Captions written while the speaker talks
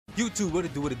YouTube, what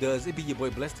it do, what it does. It be your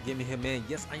boy Blessed to Give Me Him, man.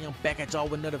 Yes, I am back at y'all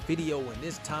with another video, and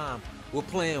this time we're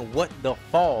playing What the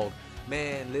Fog.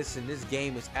 Man, listen, this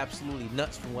game is absolutely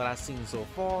nuts from what I've seen so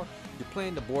far. You're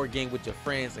playing the board game with your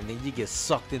friends, and then you get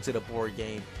sucked into the board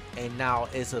game, and now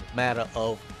it's a matter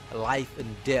of life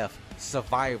and death,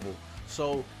 survival.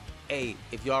 So, hey,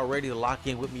 if y'all ready to lock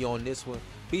in with me on this one,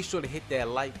 be sure to hit that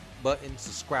like button,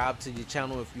 subscribe to your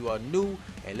channel if you are new,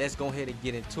 and let's go ahead and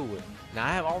get into it. Now,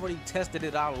 I have already tested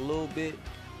it out a little bit,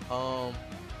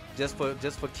 just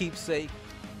for keepsake,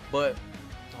 but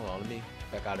hold on, let me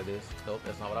back out of this. Nope,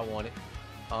 that's not what I wanted.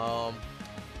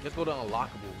 Let's go to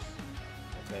unlockables.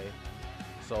 Okay,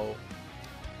 so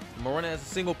I'm gonna run it as a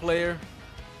single player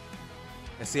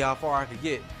and see how far I could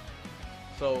get.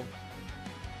 So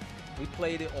we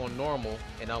played it on normal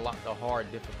and unlocked the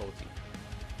hard difficulty.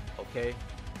 Okay,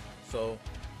 so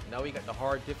now we got the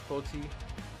hard difficulty.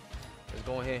 Let's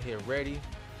go ahead and hit ready.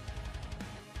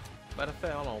 Matter of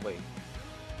fact, hold on, wait.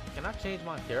 Can I change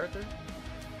my character?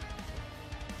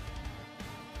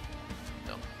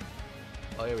 No.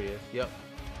 Oh, here it is. Yep.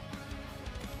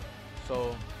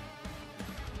 So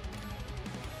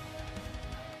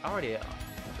I already,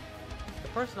 the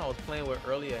person I was playing with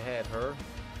earlier had her,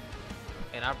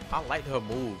 and I liked her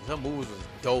moves. Her moves was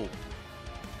dope.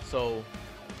 So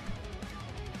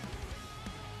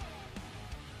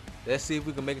let's see if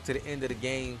we can make it to the end of the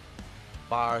game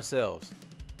by ourselves.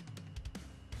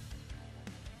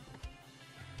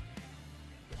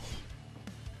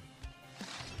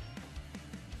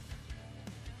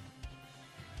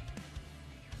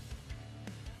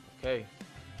 Okay,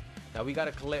 now we got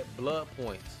to collect blood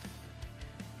points.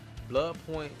 Blood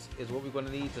points is what we're going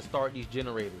to need to start these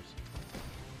generators.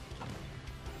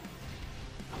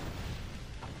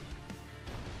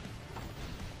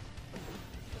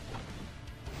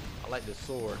 I like the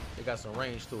sword. It got some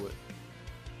range to it.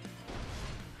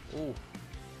 Ooh.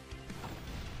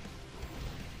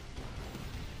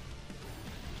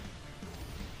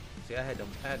 See, I had them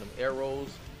arrows.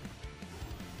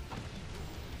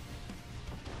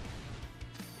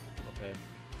 Okay.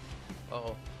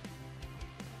 Uh-oh.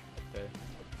 Okay.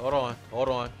 Hold on. Hold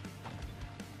on.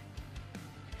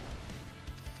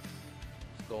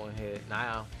 Let's go ahead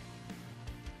now.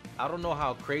 I don't know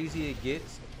how crazy it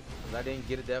gets. I didn't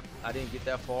get that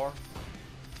far.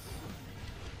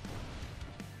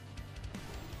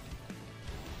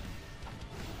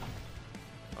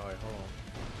 All right, hold on.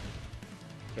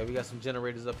 Okay, we got some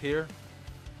generators up here.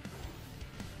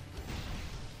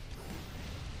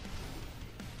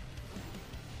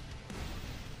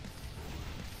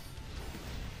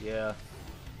 Yeah.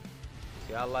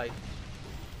 See, I liked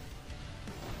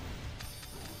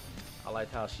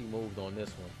how she moved on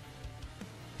this one.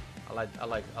 I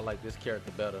like this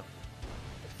character better.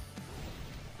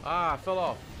 Ah, I fell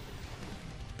off.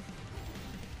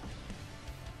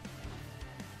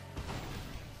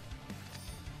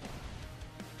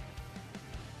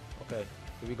 Okay,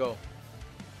 here we go.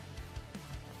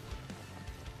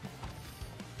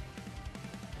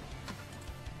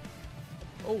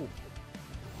 Oh.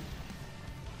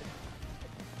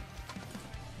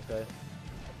 Okay,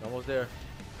 almost there.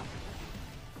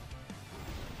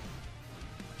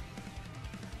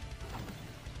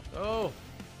 Oh.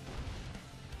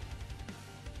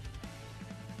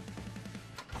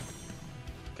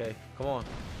 Okay, come on.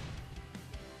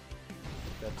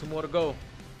 Got 2 more to go.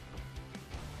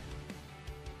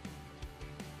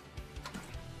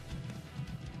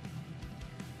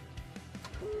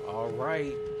 All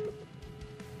right.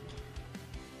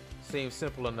 Seems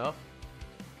simple enough.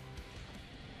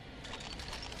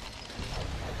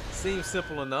 Seems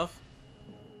simple enough.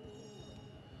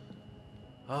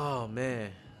 Oh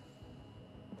man.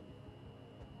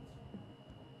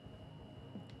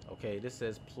 Okay, this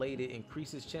says plated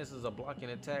increases chances of blocking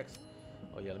attacks.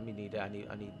 Oh yeah, let me need that. I need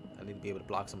to be able to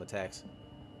block some attacks.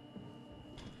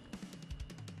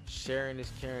 Sharing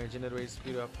is carrying generated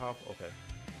speed up powerful. Okay,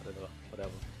 whatever.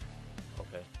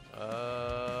 Okay.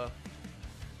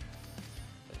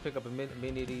 Let's pick up as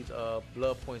many of these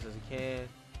blood points as we can.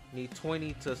 Need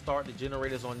 20 to start the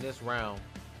generators on this round.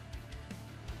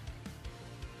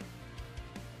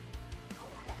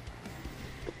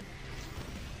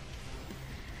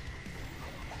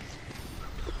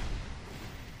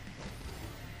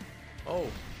 Oh,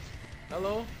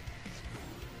 hello.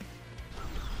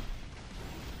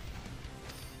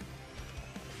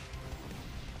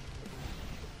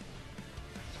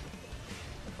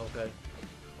 Okay.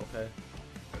 Okay.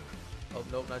 Oh,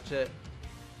 nope, not yet.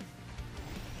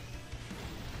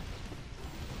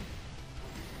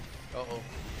 Uh-oh.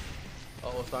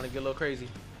 Uh-oh, it's starting to get a little crazy.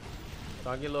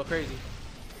 Starting to get a little crazy.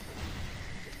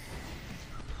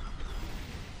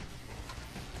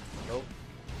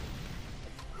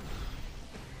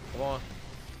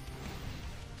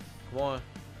 on.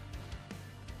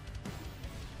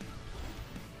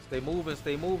 Stay moving,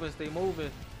 stay moving, stay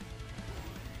moving.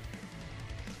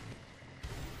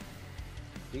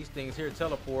 These things here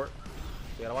teleport.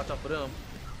 You gotta watch out for them.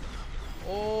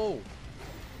 Oh!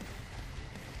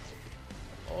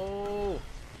 Oh!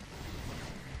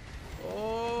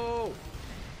 Oh!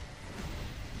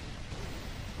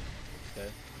 Okay.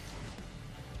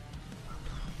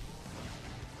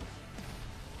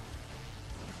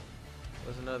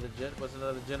 What's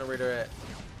another generator at?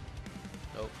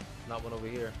 Nope, not one over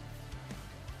here.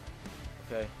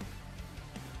 Okay.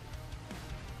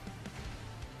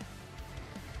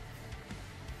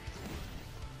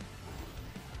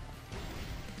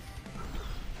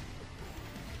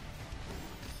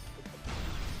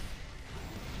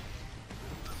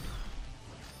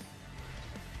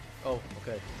 Oh,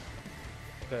 okay.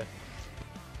 Okay.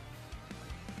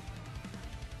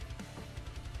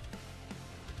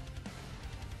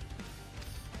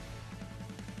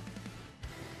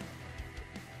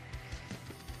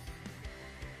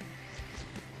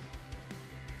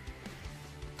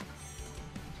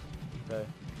 Okay.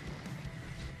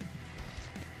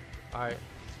 All right.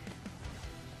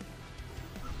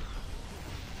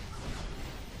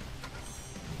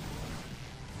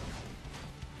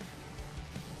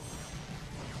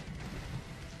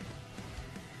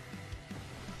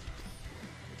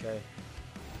 Okay.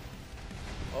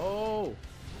 Oh!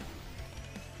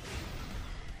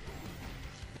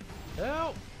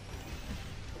 Help!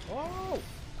 Oh!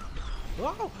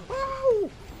 Oh! Oh!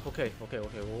 Okay, okay,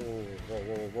 okay. Whoa, whoa,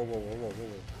 whoa, whoa, whoa, whoa, whoa,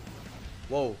 whoa.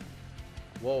 Whoa.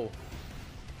 Whoa.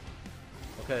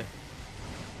 Okay.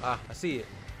 Ah, I see it.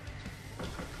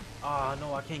 Ah,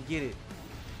 no, I can't get it.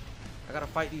 I gotta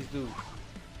fight these dudes.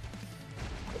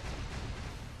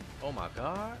 Oh my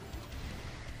god.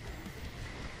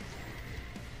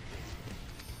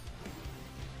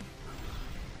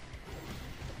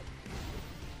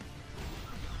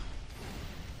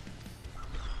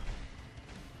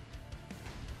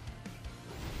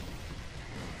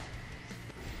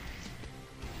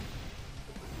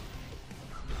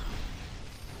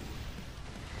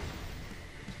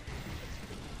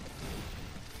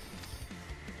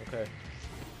 Okay.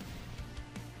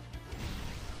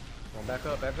 Come on, back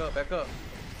up, back up, back up.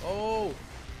 Oh!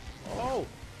 Oh!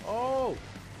 Oh!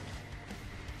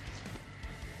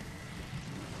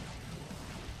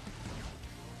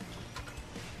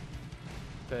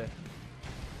 Okay.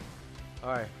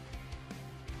 Alright.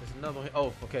 There's another one.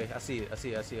 Oh, okay. I see it. I see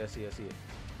it. I see it. I see it. I see it.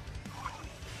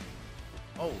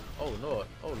 Oh, oh Lord.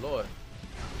 Oh Lord.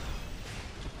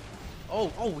 Oh,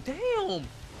 oh damn!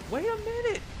 Wait a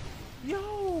minute!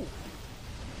 Yo!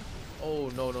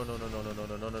 Oh no no no no no no no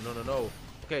no no no no no no.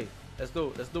 Okay, let's do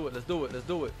it. Let's do it. Let's do it. Let's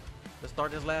do it. Let's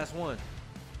start this last one.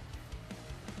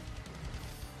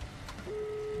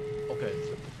 Okay.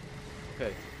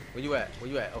 Okay. Where you at?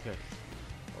 Where you at? Okay.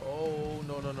 Oh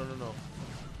no no no no no.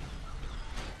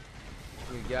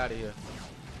 We need to get out of here.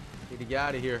 Need to get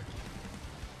out of here.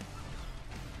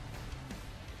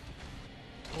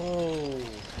 Oh.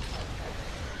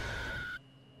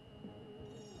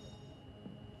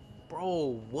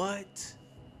 Bro, what?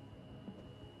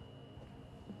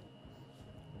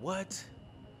 What?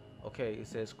 Okay, it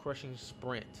says crushing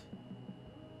sprint.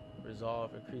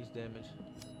 Resolve, increase damage.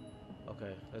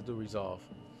 Okay, let's do resolve.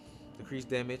 Decrease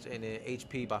damage and then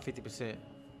HP by 50%.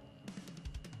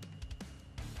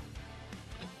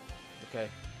 Okay.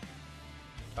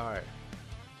 Alright.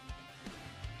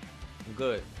 I'm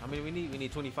good. How many we need? We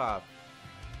need 25.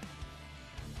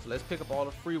 So let's pick up all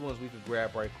the free ones we could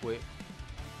grab right quick.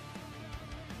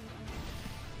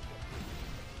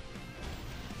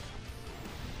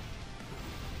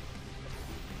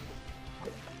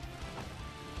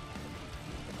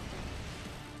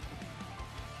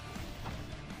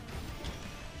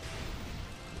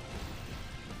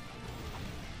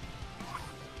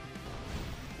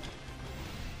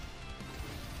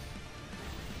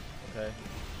 Okay.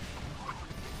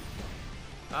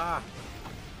 Ah!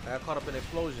 I got caught up in an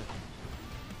explosion.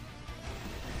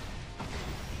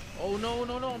 Oh no,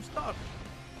 no, no, I'm stuck.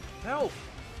 Help!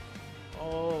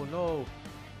 Oh no.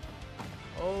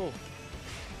 Oh.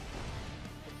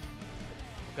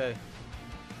 Okay.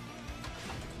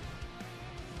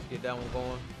 Let's get that one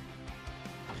going.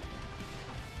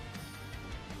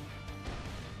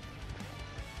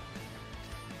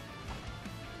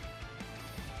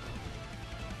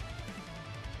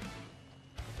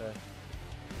 Okay.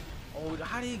 Oh,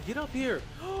 how did he get up here?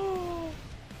 Oh!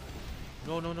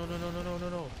 No, no, no, no, no, no, no, no,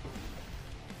 no.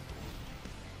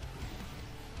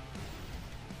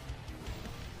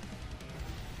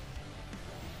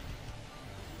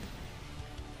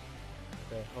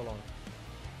 Okay. Okay, hold on.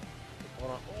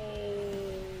 Hold on.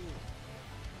 Oh!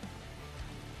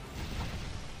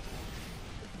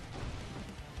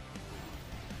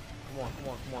 Come on, come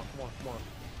on, come on, come on, come on.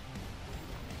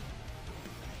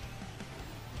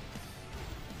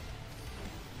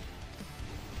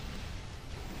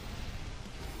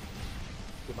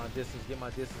 Get my distance, get my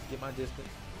distance, get my distance.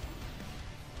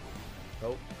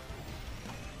 Nope.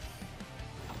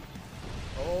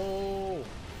 Oh!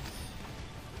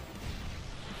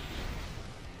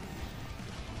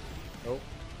 Nope.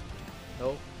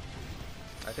 Nope.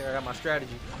 I think I got my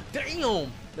strategy.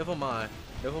 Damn! Never mind.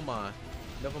 Never mind.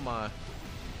 Never mind.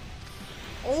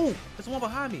 Oh! There's one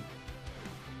behind me.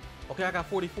 Okay, I got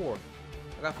 44.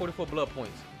 I got 44 blood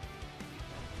points.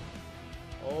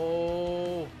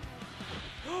 Oh!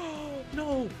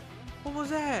 No! What was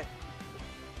that?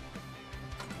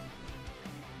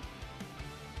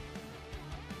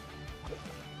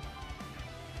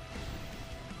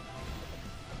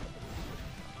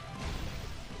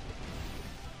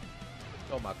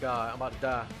 Oh my god, I'm about to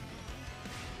die.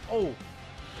 Oh!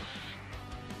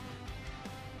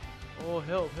 Oh,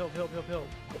 help, help, help, help, help.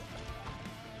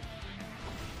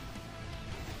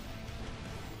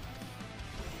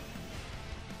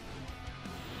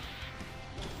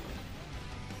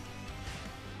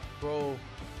 Bro,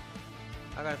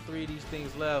 I got 3 of these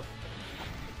things left.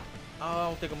 Oh, I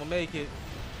don't think I'm gonna make it.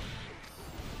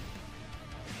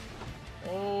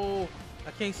 Oh,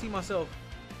 I can't see myself.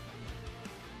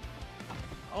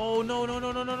 Oh, no, no,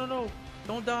 no, no, no, no, no.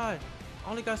 Don't die. I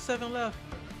only got 7 left.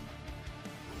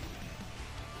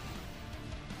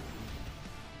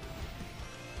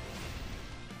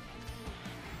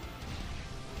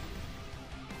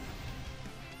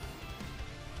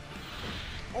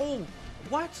 Oh,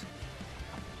 what?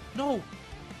 No.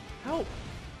 Help.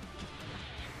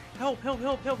 Help, help,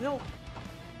 help, help, help.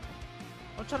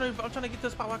 I'm trying to get to the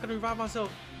spot where I can revive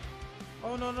myself.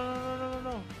 Oh, no, no, no, no, no,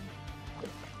 no, no.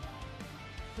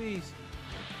 Please.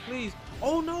 Please.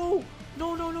 Oh, no.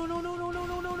 No, no, no, no, no, no, no,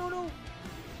 no, no, no, no.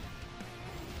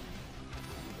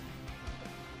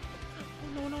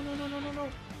 No, no, no, no, no, no, no.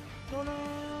 No, no,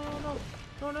 no,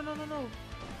 no, no, no, no, no, no.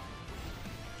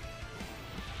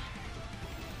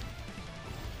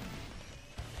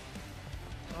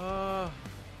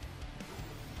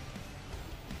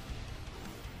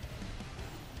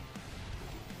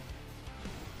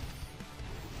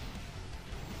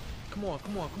 Come on,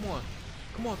 come on, come on.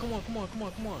 Come on, come on, come on, come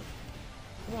on, come on.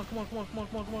 Come on, come on, come on, come on,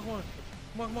 come on, come on, come on.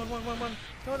 Come on, come on, come on, come on.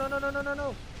 No, no, no, no, no, no,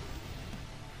 no.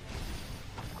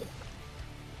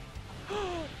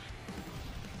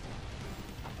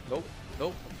 Nope,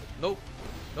 nope, nope,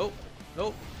 nope,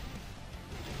 nope.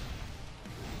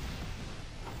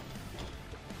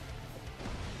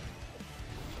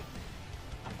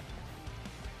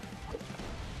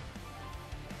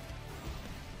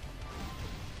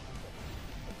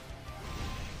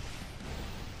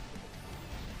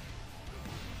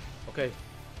 Okay,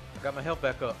 I got my health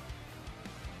back up.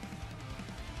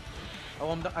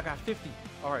 Oh, I got 50.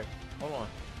 All right, hold on.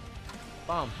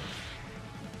 Bomb.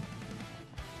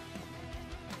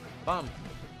 Bomb.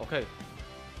 Okay.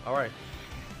 All right.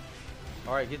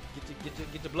 All right. Get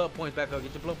your blood points back up.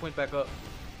 Get your blood points back up.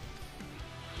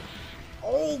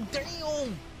 Oh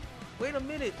damn! Wait a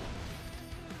minute.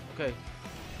 Okay.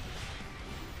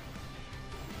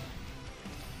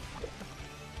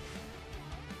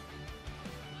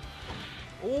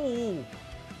 Ooh.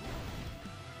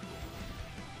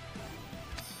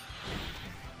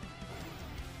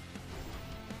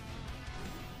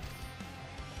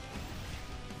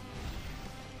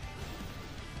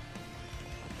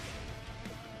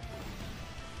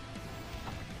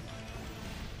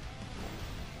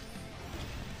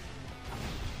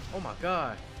 Oh my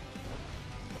god.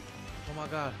 Oh my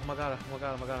god. Oh my god. Oh my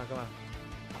god. Oh my god. Come on.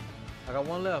 I got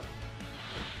 1 left.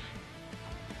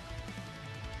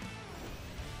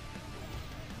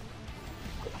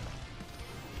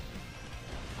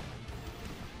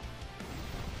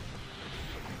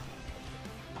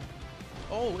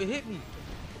 Oh, it hit me.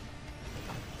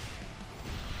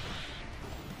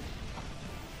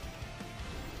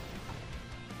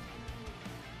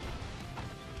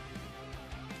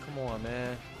 Come on,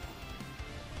 man.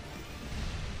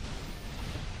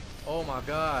 Oh my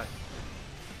god.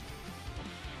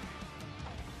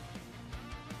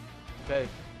 Okay.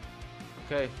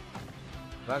 Okay.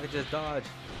 If I could just dodge.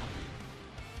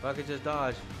 If I could just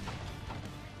dodge.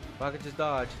 If I could just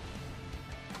dodge.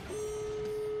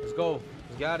 Let's go.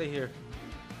 Let's get out of here.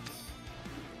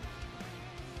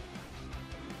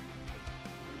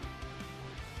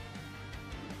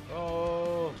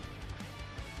 Oh.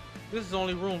 This is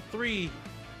only room 3.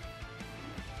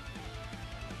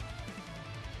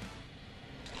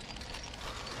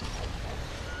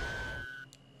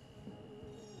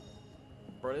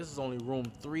 this is only room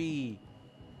 3.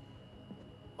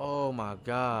 Oh my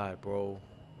god, bro.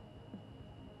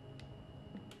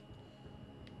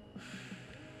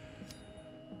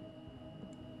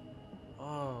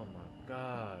 Oh my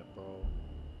god, bro.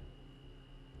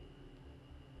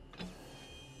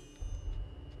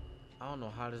 I don't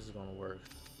know how this is gonna work.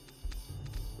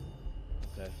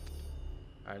 Okay.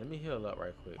 Alright, let me heal up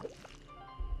right quick.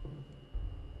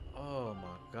 Oh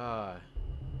my god.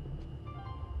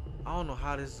 I don't know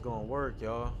how this is gonna work,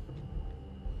 y'all.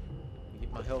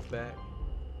 Get my health back.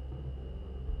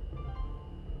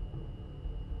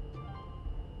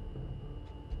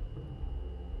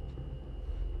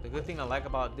 The good thing I like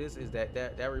about this is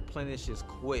that replenishes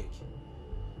quick.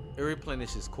 It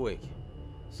replenishes quick.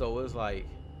 So it's like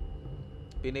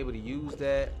being able to use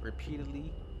that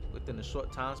repeatedly within a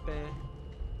short time span.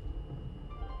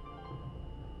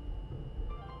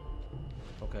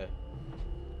 Okay.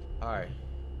 Alright.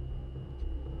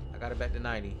 I got it back to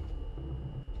 90.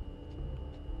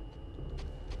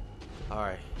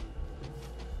 Alright.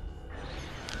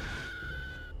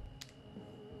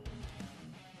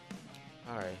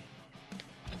 Alright.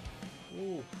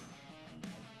 Ooh.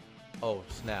 Oh,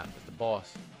 snap. It's the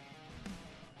boss.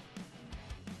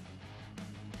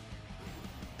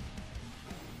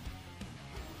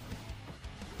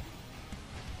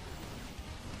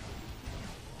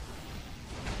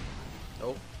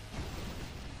 Oh.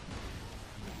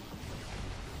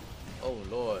 Oh,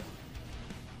 Lord.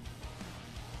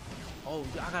 Oh,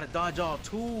 I gotta dodge all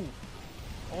too.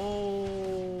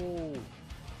 Oh.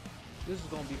 This is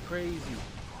gonna be crazy.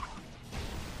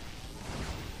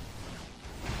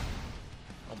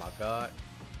 Oh my god.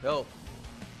 Help.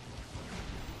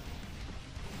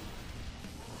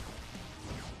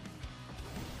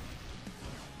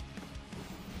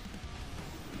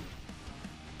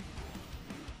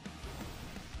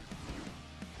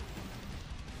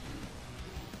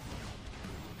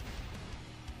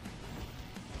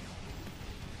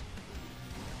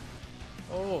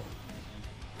 Oh.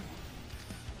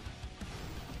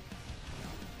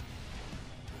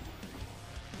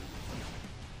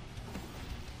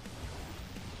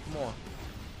 Come on.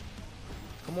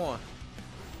 Come on.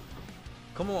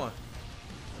 Come on.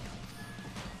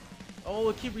 Oh,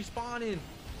 it keep respawning.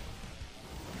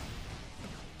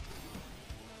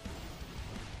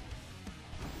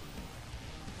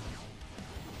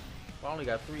 I only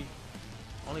got 3.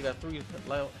 Only got 3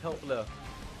 health left.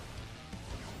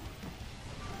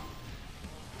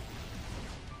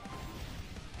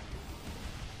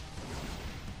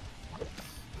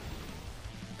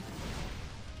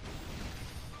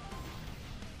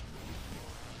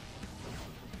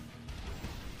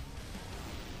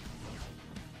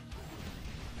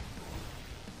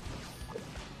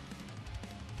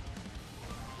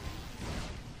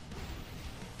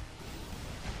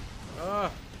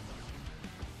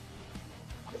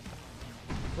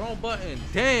 Wrong button.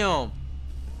 Damn.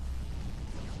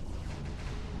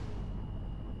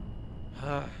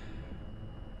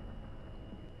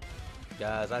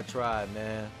 Guys, I tried,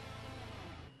 man.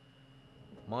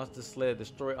 Monster Sled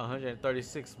destroyed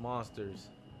 136 monsters.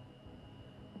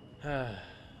 Damn,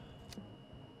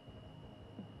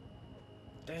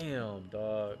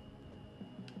 dog.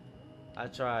 I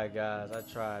tried, guys. I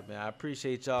tried, man. I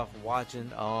appreciate y'all for watching.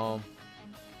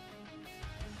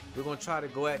 We're gonna try to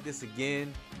go at this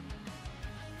again,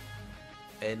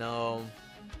 and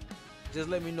just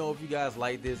let me know if you guys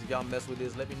like this, if y'all mess with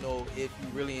this. Let me know if you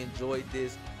really enjoyed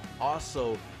this.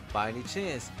 Also, by any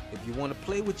chance, if you want to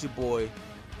play with your boy,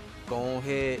 go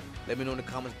ahead, let me know in the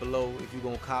comments below if you're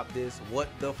gonna cop this. What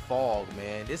the Fog,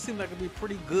 man. This seems like it'd be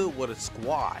pretty good with a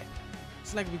squad.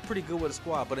 Seems like it'd be pretty good with a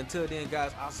squad. But until then,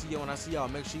 guys, I'll see you when I see y'all.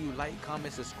 Make sure you like,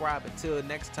 comment, subscribe. Until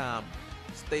next time,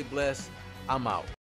 stay blessed. I'm out.